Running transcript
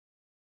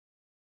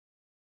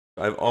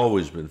I've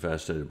always been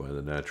fascinated by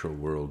the natural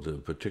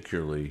world,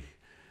 particularly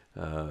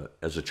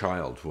as a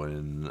child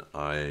when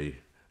I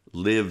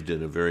lived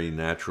in a very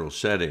natural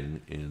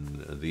setting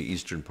in the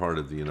eastern part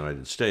of the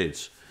United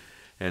States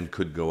and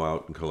could go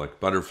out and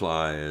collect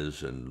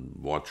butterflies and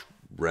watch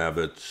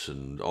rabbits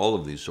and all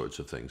of these sorts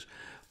of things.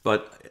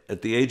 But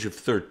at the age of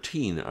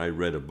 13, I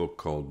read a book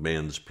called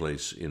Man's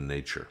Place in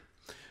Nature,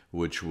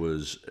 which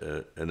was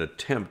an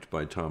attempt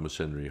by Thomas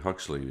Henry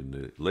Huxley in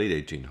the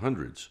late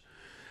 1800s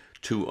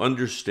to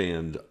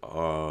understand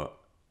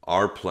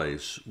our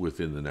place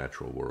within the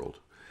natural world.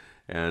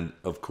 And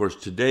of course,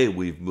 today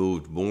we've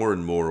moved more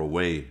and more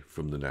away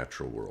from the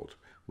natural world.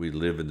 We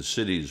live in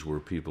cities where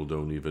people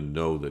don't even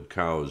know that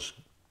cows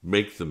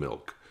make the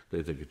milk.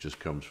 They think it just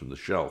comes from the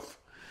shelf.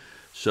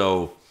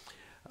 So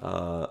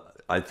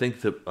I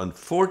think that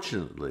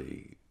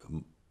unfortunately,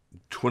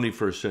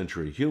 21st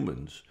century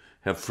humans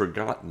have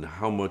forgotten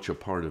how much a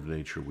part of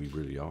nature we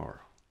really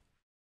are.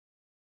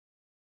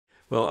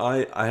 Well,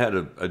 I had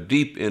a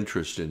deep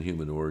interest in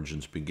human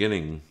origins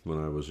beginning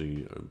when I was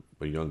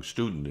a young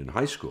student in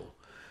high school.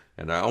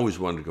 And I always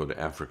wanted to go to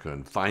Africa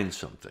and find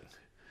something.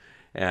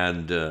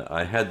 And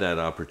I had that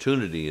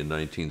opportunity in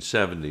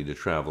 1970 to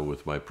travel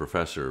with my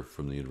professor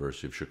from the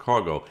University of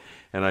Chicago.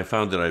 And I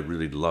found that I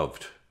really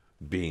loved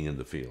being in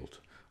the field.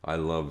 I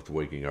loved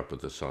waking up with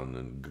the sun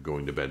and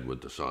going to bed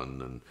with the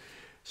sun and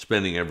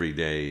spending every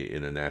day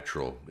in a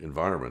natural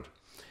environment.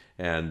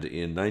 And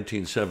in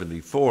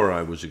 1974,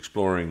 I was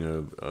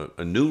exploring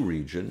a new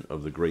region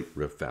of the Great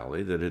Rift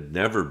Valley that had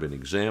never been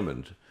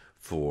examined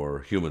for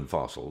human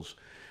fossils.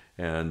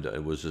 And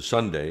it was a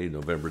Sunday,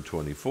 November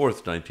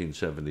 24th,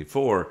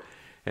 1974,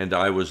 and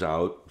I was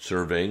out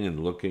surveying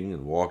and looking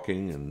and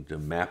walking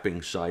and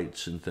mapping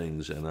sites and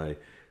things, and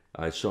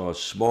I saw a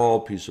small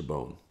piece of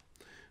bone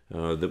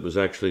that was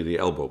actually the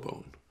elbow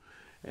bone.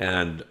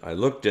 And I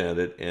looked at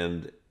it,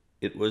 and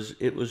it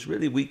was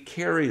really, we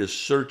carry a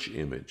search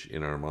image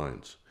in our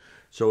minds.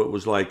 So it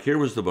was like, here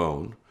was the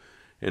bone,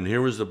 and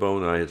here was the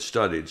bone I had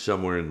studied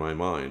somewhere in my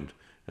mind,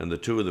 and the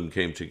two of them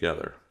came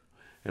together.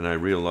 And I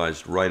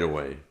realized right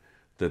away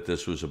that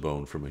this was a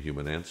bone from a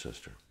human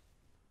ancestor.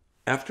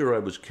 After I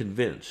was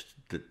convinced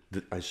that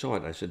I saw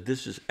it, I said,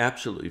 this is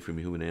absolutely from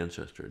a human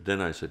ancestor. Then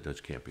I said,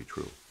 this can't be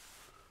true.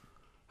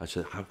 I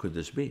said, how could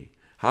this be?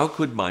 How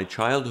could my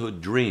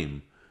childhood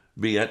dream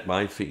be at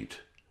my feet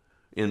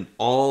in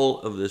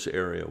all of this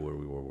area where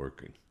we were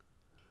working?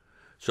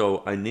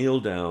 So I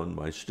kneeled down,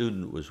 my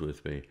student was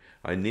with me.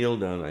 I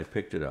kneeled down, I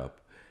picked it up,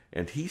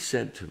 and he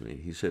said to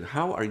me, he said,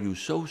 how are you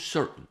so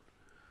certain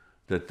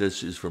that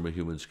this is from a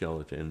human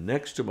skeleton? And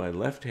next to my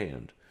left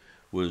hand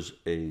was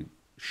a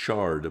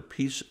shard, a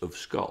piece of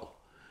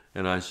skull.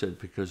 And I said,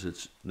 because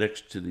it's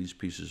next to these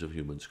pieces of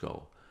human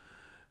skull.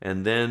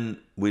 And then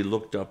we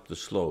looked up the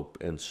slope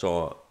and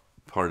saw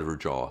part of her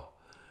jaw.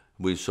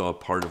 We saw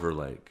part of her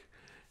leg.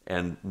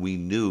 And we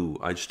knew,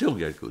 I still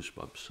get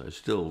goosebumps. I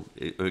still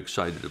am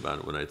excited about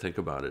it when I think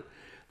about it,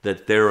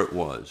 that there it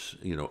was,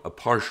 you know, a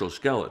partial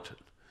skeleton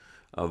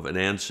of an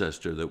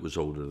ancestor that was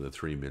older than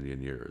 3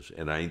 million years.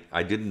 And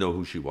I didn't know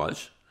who she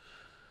was.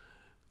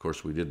 Of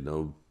course, we didn't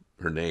know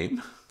her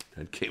name.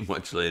 That came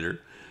much later.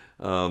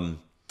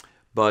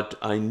 But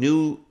I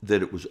knew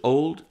that it was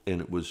old and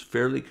it was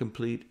fairly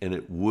complete and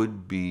it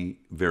would be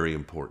very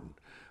important.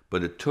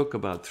 But it took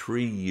about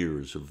 3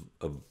 years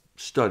of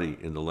study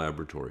in the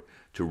laboratory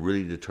to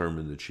really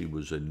determine that she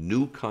was a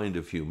new kind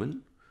of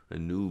human, a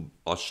new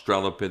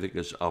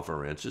Australopithecus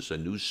afarensis, a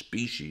new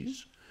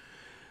species,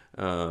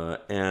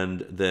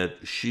 and that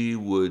she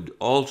would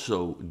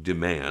also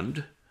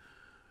demand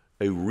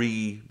a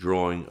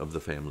redrawing of the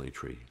family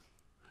tree.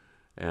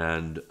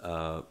 And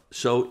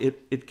so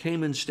it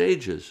came in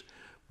stages,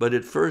 but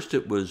at first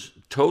it was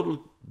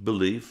total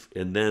belief,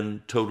 and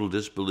then total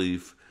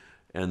disbelief,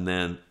 and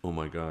then, oh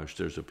my gosh,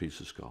 there's a piece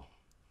of skull.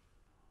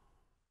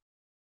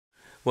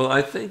 Well,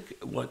 I think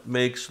what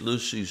makes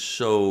Lucy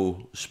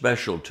so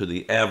special to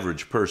the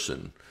average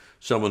person,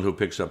 someone who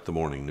picks up the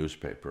morning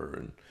newspaper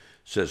and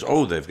says,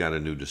 oh, they've got a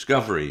new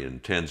discovery in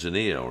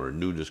Tanzania or a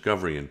new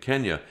discovery in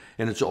Kenya,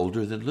 and it's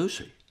older than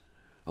Lucy.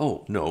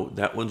 Oh, no,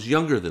 that one's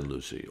younger than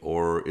Lucy,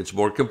 or it's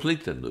more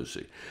complete than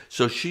Lucy.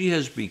 So she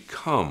has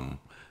become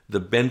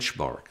the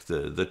benchmark,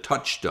 the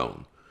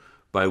touchstone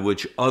by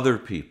which other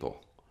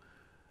people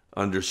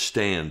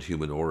understand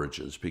human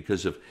origins.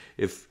 Because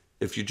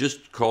if you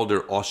just called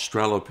her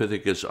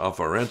Australopithecus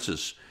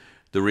afarensis,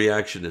 the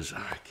reaction is,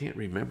 I can't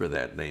remember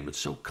that name. It's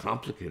so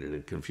complicated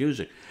and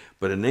confusing.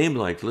 But a name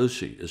like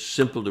Lucy is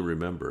simple to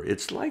remember.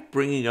 It's like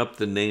bringing up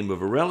the name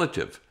of a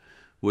relative,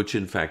 which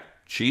in fact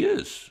she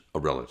is a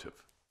relative.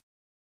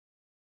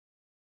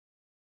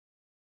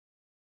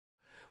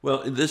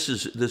 Well, this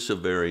is a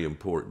very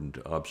important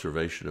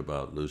observation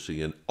about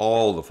Lucy and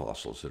all the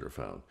fossils that are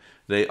found.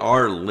 They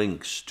are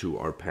links to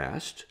our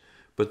past,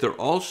 but they're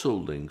also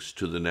links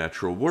to the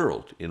natural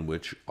world in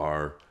which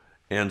our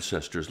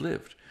ancestors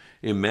lived.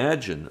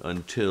 Imagine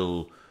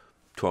until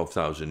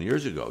 12,000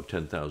 years ago,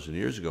 10,000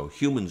 years ago,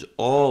 humans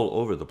all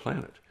over the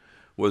planet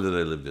whether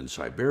they lived in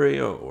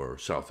Siberia or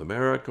South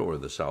America or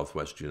the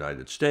Southwest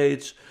United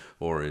States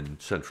or in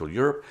Central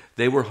Europe.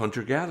 They were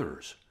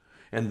hunter-gatherers,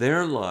 and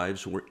their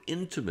lives were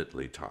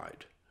intimately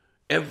tied.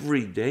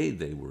 Every day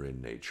they were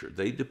in nature.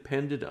 They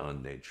depended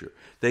on nature.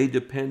 They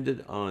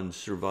depended on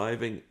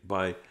surviving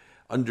by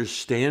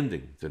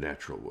understanding the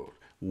natural world.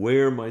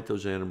 Where might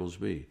those animals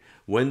be?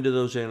 When do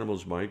those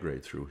animals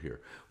migrate through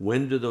here?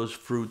 When do those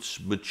fruits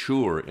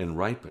mature and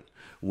ripen?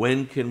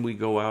 When can we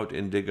go out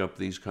and dig up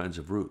these kinds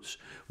of roots?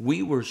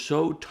 We were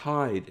so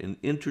tied and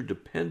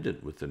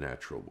interdependent with the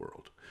natural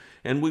world,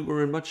 and we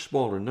were in much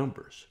smaller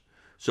numbers,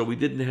 so we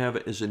didn't have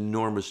as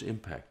enormous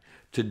impact.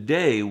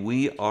 Today,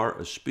 we are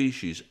a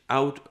species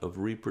out of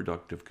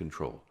reproductive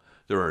control.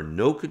 There are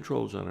no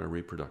controls on our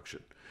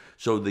reproduction.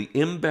 So the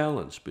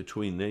imbalance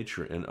between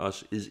nature and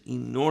us is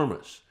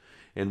enormous.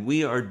 And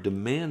we are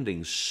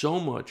demanding so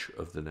much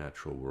of the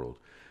natural world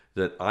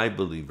that I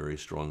believe very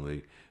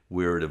strongly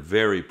we're at a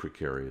very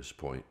precarious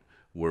point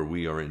where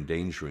we are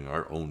endangering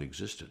our own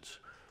existence.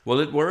 Well,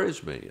 it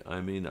worries me.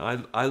 I mean,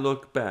 I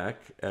look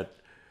back at,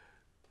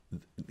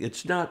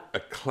 it's not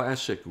a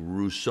classic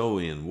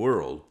Rousseauian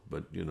world,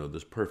 but, you know,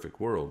 this perfect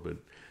world. But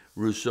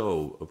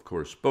Rousseau, of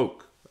course,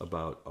 spoke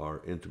about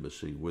our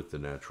intimacy with the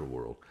natural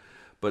world.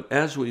 But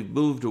as we've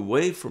moved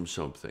away from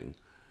something,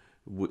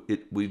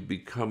 we've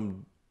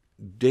become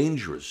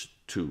dangerous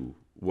to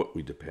what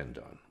we depend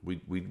on.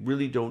 We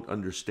really don't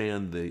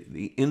understand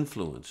the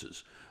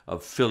influences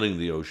of filling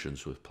the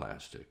oceans with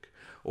plastic,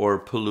 or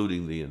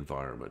polluting the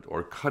environment,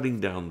 or cutting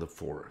down the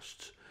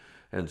forests,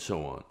 and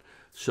so on.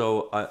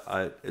 So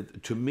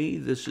to me,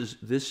 this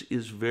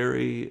is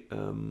very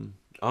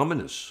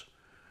ominous.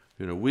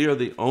 You know, we are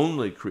the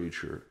only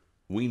creature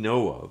we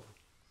know of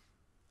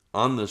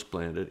on this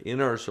planet, in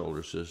our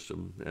solar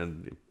system,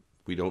 and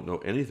we don't know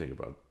anything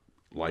about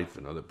life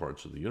in other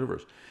parts of the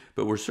universe,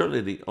 but we're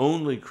certainly the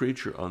only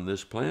creature on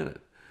this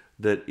planet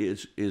that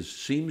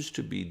seems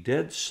to be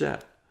dead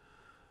set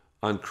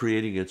on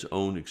creating its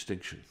own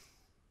extinction.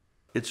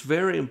 It's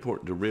very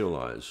important to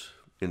realize,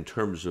 in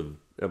terms of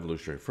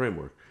evolutionary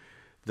framework,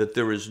 that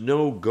there is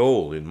no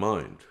goal in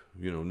mind.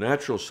 You know,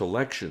 natural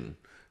selection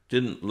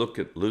didn't look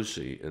at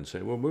Lucy and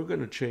say, well, we're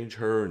going to change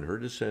her and her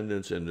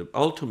descendants, and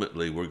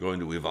ultimately we're going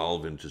to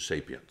evolve into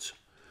sapiens.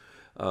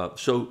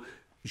 So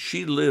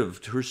she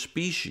lived, her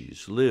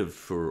species lived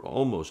for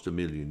almost 1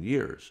 million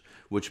years,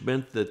 which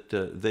meant that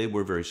they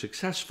were very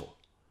successful.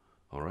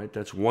 All right,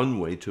 that's one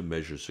way to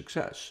measure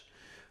success.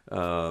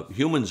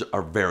 Humans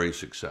are very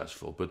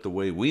successful, but the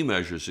way we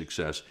measure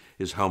success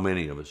is how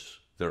many of us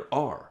there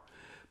are.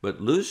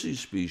 But Lucy's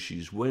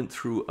species went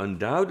through,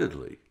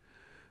 undoubtedly,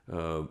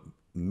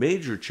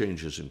 major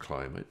changes in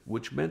climate,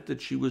 which meant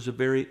that she was a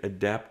very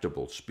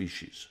adaptable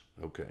species.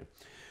 Okay.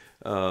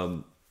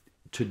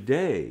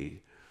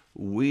 Today,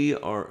 we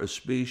are a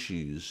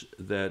species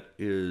that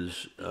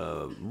is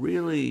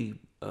really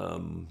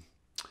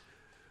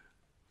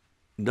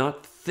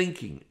not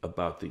thinking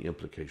about the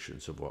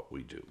implications of what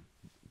we do.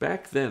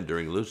 Back then,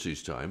 during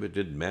Lucy's time, it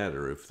didn't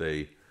matter if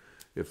they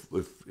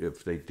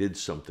did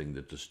something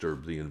that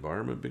disturbed the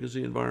environment, because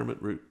the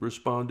environment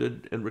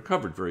responded and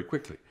recovered very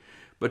quickly.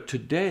 But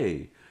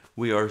today,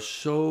 we are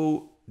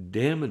so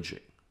damaging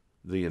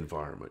the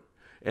environment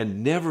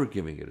and never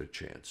giving it a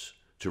chance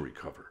to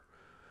recover.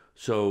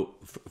 So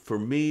for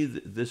me,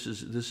 this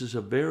is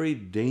a very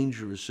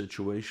dangerous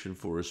situation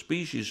for a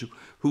species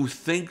who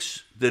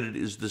thinks that it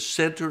is the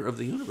center of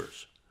the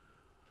universe.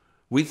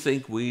 We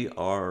think we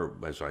are,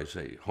 as I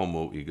say,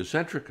 homo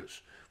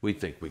egocentricus. We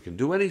think we can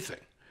do anything.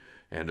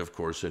 And of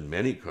course, in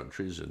many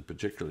countries, and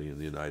particularly in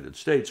the United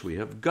States, we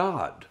have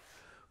God,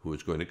 who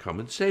is going to come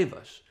and save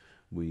us.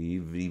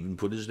 We've even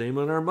put his name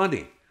on our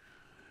money,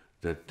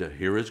 that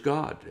here is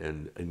God,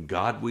 and in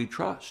God we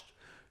trust.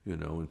 You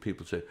know, and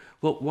people say,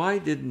 well, why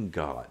didn't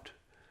God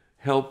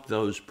help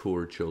those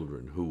poor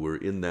children who were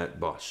in that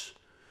bus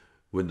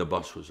when the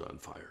bus was on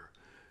fire?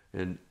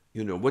 And,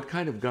 you know, what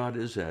kind of God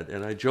is that?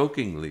 And I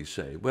jokingly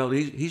say, well,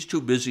 he's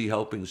too busy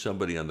helping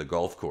somebody on the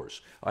golf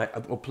course.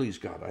 Oh, please,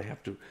 God, I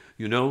have to,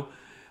 you know.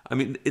 I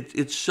mean,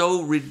 it's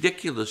so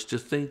ridiculous to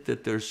think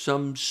that there's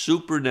some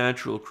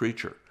supernatural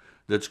creature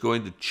that's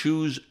going to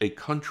choose a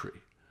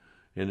country,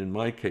 and in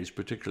my case,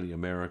 particularly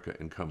America,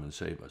 and come and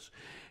save us.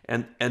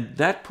 And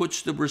that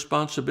puts the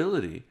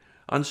responsibility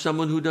on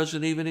someone who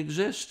doesn't even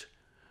exist,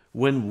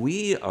 when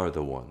we are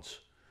the ones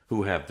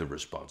who have the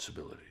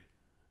responsibility.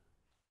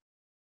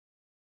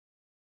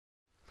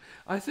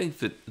 I think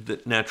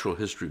that natural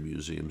history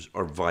museums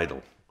are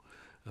vital.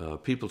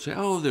 People say,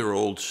 oh, they're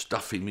old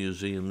stuffy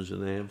museums,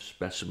 and they have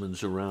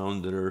specimens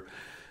around that are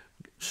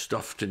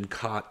stuffed in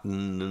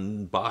cotton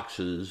and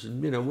boxes,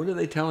 and, you know, what are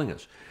they telling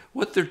us?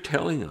 What they're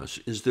telling us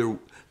is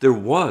there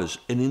was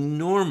an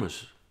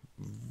enormous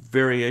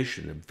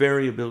variation and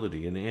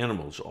variability in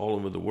animals all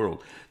over the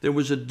world. There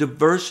was a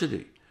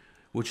diversity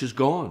which is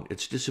gone.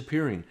 It's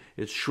disappearing.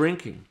 It's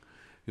shrinking.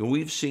 You know,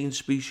 we've seen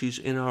species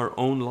in our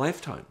own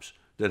lifetimes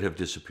that have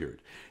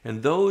disappeared.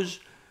 And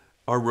those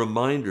are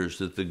reminders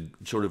that the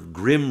sort of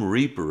grim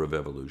reaper of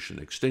evolution,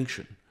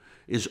 extinction,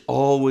 is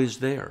always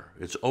there.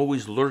 It's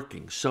always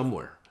lurking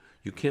somewhere.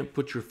 You can't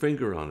put your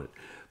finger on it.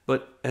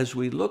 But as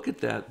we look at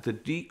that, the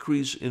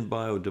decrease in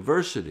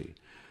biodiversity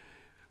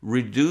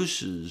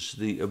reduces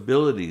the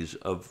abilities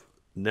of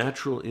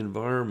natural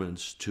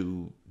environments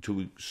to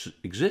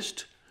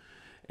exist.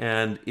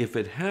 And if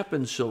it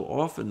happens so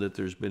often that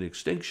there's been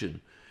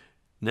extinction,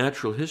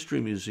 natural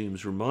history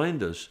museums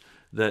remind us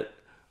that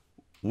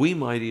we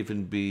might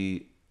even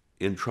be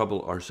in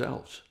trouble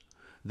ourselves,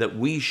 that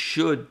we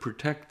should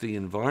protect the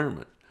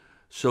environment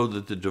so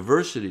that the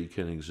diversity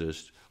can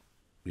exist,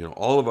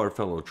 all of our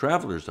fellow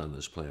travelers on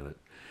this planet,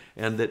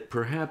 and that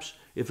perhaps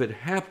if it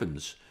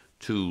happens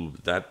to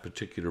that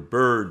particular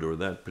bird or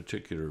that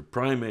particular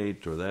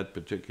primate or that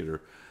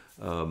particular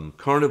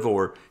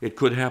carnivore, it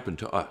could happen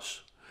to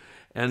us.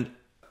 And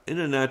in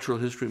a natural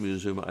history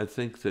museum, I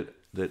think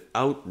that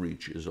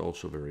outreach is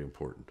also very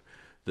important,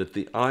 that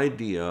the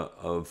idea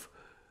of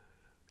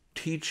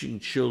teaching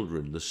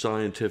children the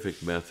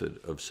scientific method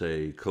of,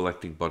 say,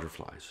 collecting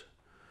butterflies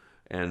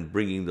and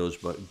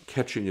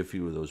catching a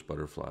few of those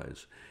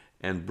butterflies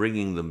and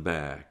bringing them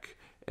back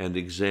and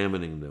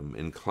examining them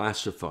and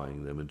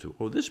classifying them into,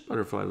 this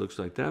butterfly looks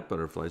like that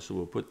butterfly, so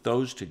we'll put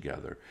those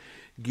together,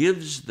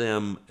 gives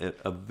them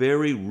a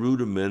very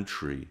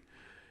rudimentary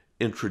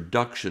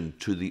introduction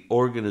to the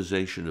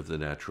organization of the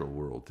natural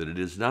world, that it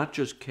is not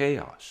just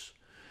chaos,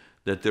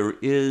 that there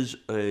is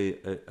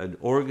an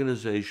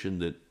organization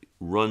that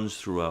runs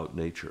throughout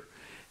nature.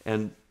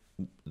 And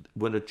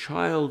when a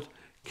child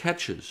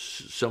catches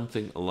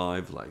something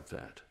alive like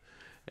that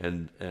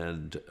and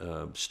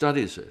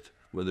studies it,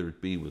 whether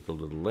it be with a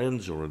little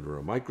lens or under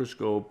a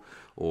microscope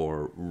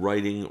or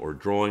writing or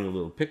drawing a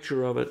little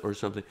picture of it or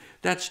something,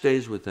 that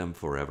stays with them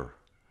forever.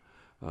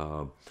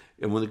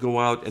 And when they go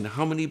out, and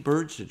how many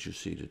birds did you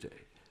see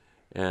today?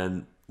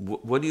 And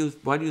why do you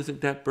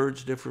think that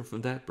bird's different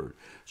from that bird?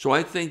 So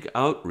I think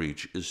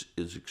outreach is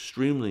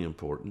extremely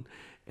important,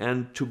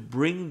 and to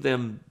bring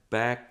them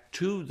back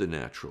to the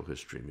Natural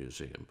History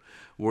Museum,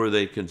 where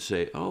they can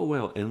say,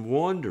 and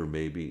wander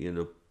maybe in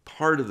a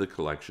part of the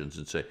collections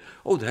and say,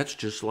 that's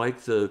just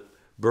like the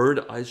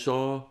bird I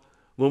saw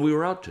when we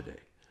were out today.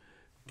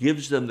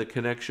 Gives them the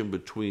connection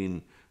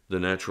between the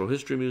Natural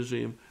History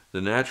Museum,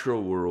 the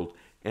natural world,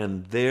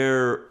 and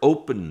their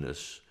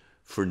openness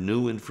for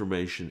new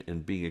information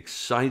and being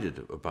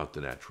excited about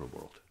the natural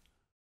world.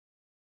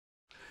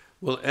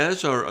 Well,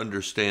 as our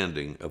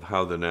understanding of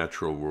how the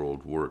natural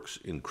world works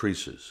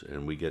increases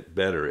and we get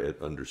better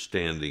at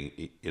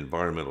understanding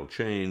environmental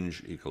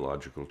change,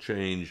 ecological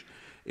change,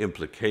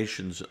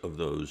 implications of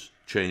those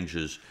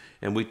changes,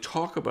 and we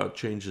talk about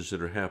changes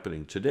that are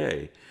happening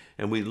today,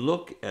 and we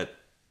look at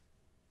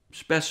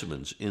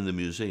specimens in the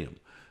museum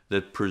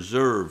that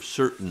preserve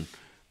certain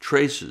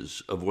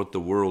traces of what the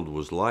world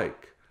was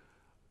like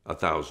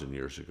 1,000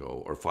 years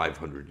ago or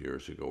 500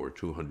 years ago or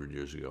 200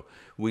 years ago.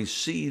 We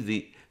see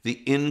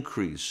the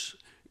increase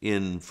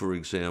in, for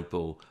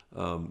example,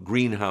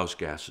 greenhouse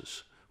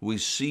gases. We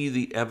see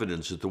the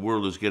evidence that the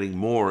world is getting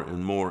more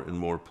and more and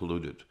more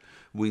polluted.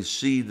 We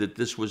see that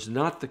this was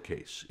not the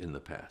case in the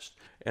past,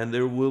 and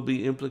there will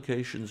be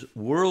implications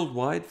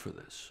worldwide for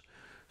this.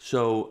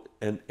 So,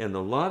 and a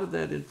lot of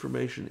that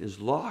information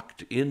is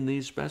locked in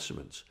these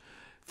specimens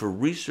for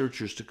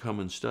researchers to come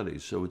and study.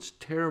 So it's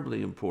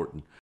terribly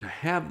important to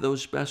have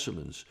those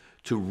specimens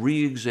to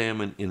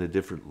re-examine in a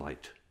different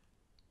light.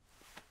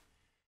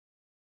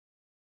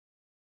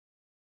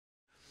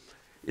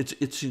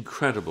 It's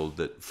incredible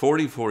that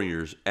 44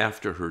 years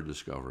after her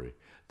discovery,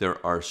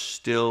 there are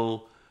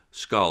still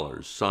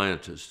scholars,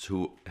 scientists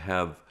who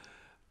have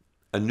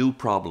a new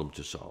problem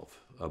to solve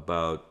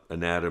about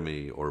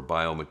anatomy or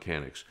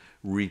biomechanics,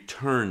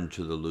 return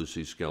to the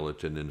Lucy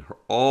skeleton and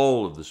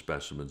all of the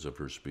specimens of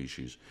her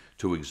species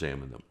to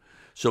examine them.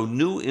 So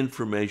new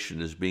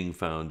information is being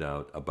found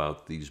out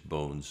about these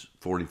bones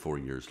 44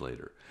 years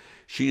later.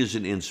 She is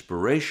an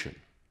inspiration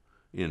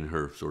in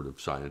her sort of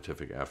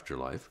scientific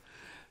afterlife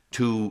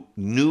to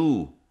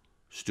new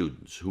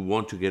students who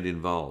want to get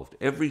involved.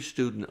 Every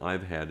student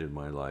I've had in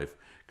my life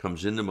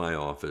comes into my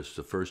office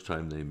the first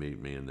time they meet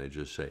me and they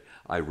just say,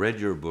 I read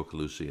your book,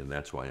 Lucy, and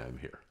that's why I'm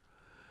here.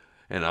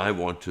 And I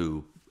want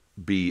to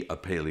be a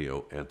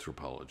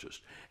paleoanthropologist.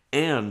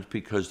 And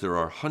because there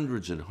are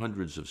hundreds and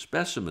hundreds of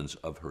specimens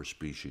of her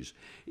species,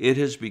 it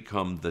has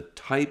become the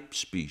type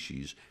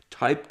species,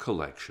 type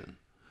collection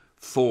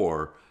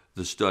for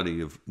the study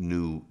of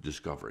new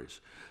discoveries.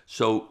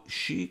 So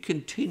she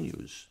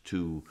continues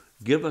to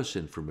give us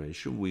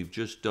information. We've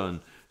just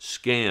done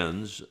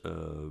scans,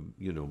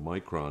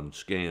 micron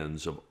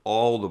scans of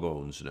all the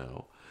bones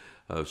now,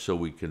 so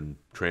we can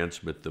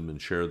transmit them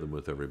and share them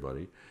with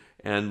everybody.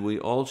 And we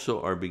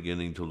also are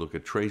beginning to look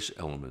at trace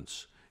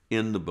elements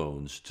in the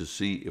bones to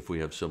see if we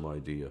have some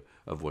idea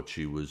of what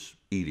she was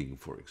eating,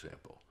 for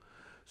example.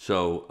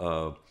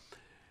 So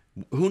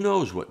who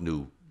knows what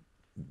new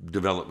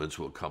developments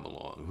will come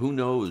along? Who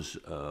knows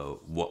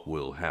what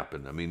will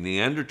happen? I mean,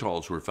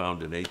 Neanderthals were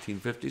found in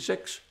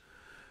 1856.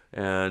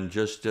 And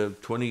just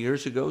 20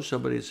 years ago,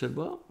 somebody said,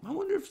 well, I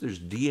wonder if there's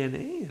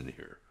DNA in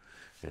here.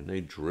 And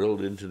they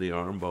drilled into the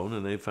arm bone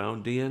and they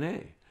found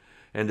DNA.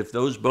 And if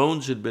those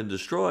bones had been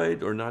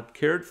destroyed or not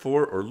cared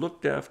for or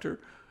looked after,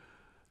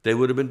 they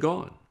would have been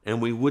gone.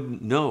 And we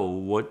wouldn't know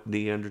what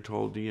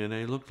Neanderthal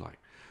DNA looked like.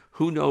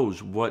 Who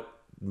knows what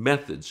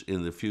methods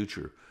in the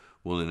future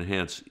will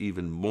enhance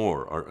even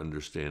more our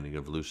understanding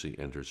of Lucy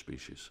and her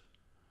species.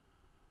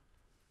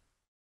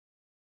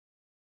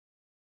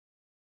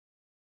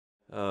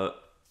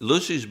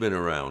 Lucy's been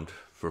around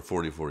for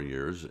 44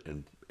 years,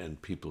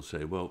 and people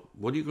say, well,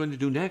 what are you going to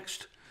do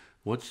next?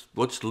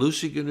 What's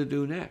Lucy going to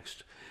do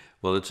next?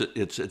 Well,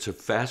 it's a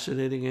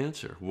fascinating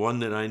answer, one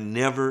that I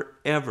never,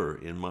 ever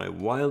in my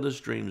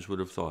wildest dreams would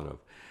have thought of.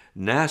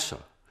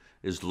 NASA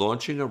is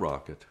launching a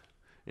rocket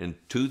in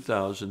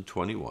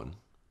 2021,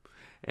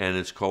 and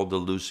it's called the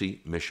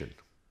Lucy mission.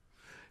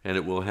 And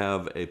it will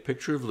have a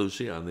picture of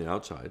Lucy on the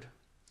outside.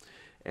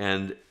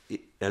 And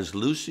as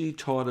Lucy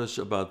taught us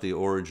about the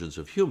origins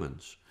of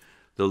humans,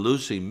 the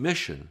Lucy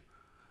mission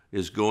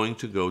is going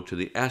to go to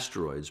the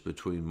asteroids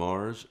between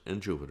Mars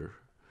and Jupiter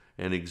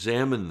and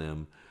examine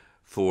them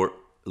for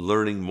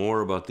learning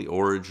more about the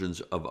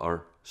origins of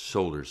our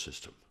solar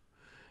system.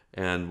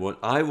 And what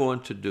I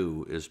want to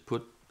do is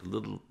put a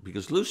little,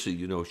 because Lucy,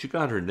 you know, she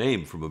got her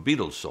name from a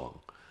Beatles song,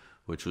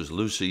 which was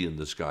Lucy in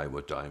the Sky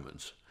with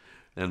Diamonds.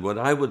 And what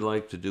I would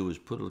like to do is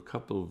put a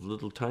couple of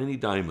little tiny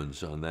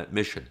diamonds on that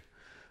mission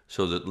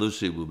so that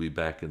Lucy will be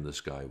back in the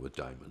sky with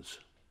diamonds.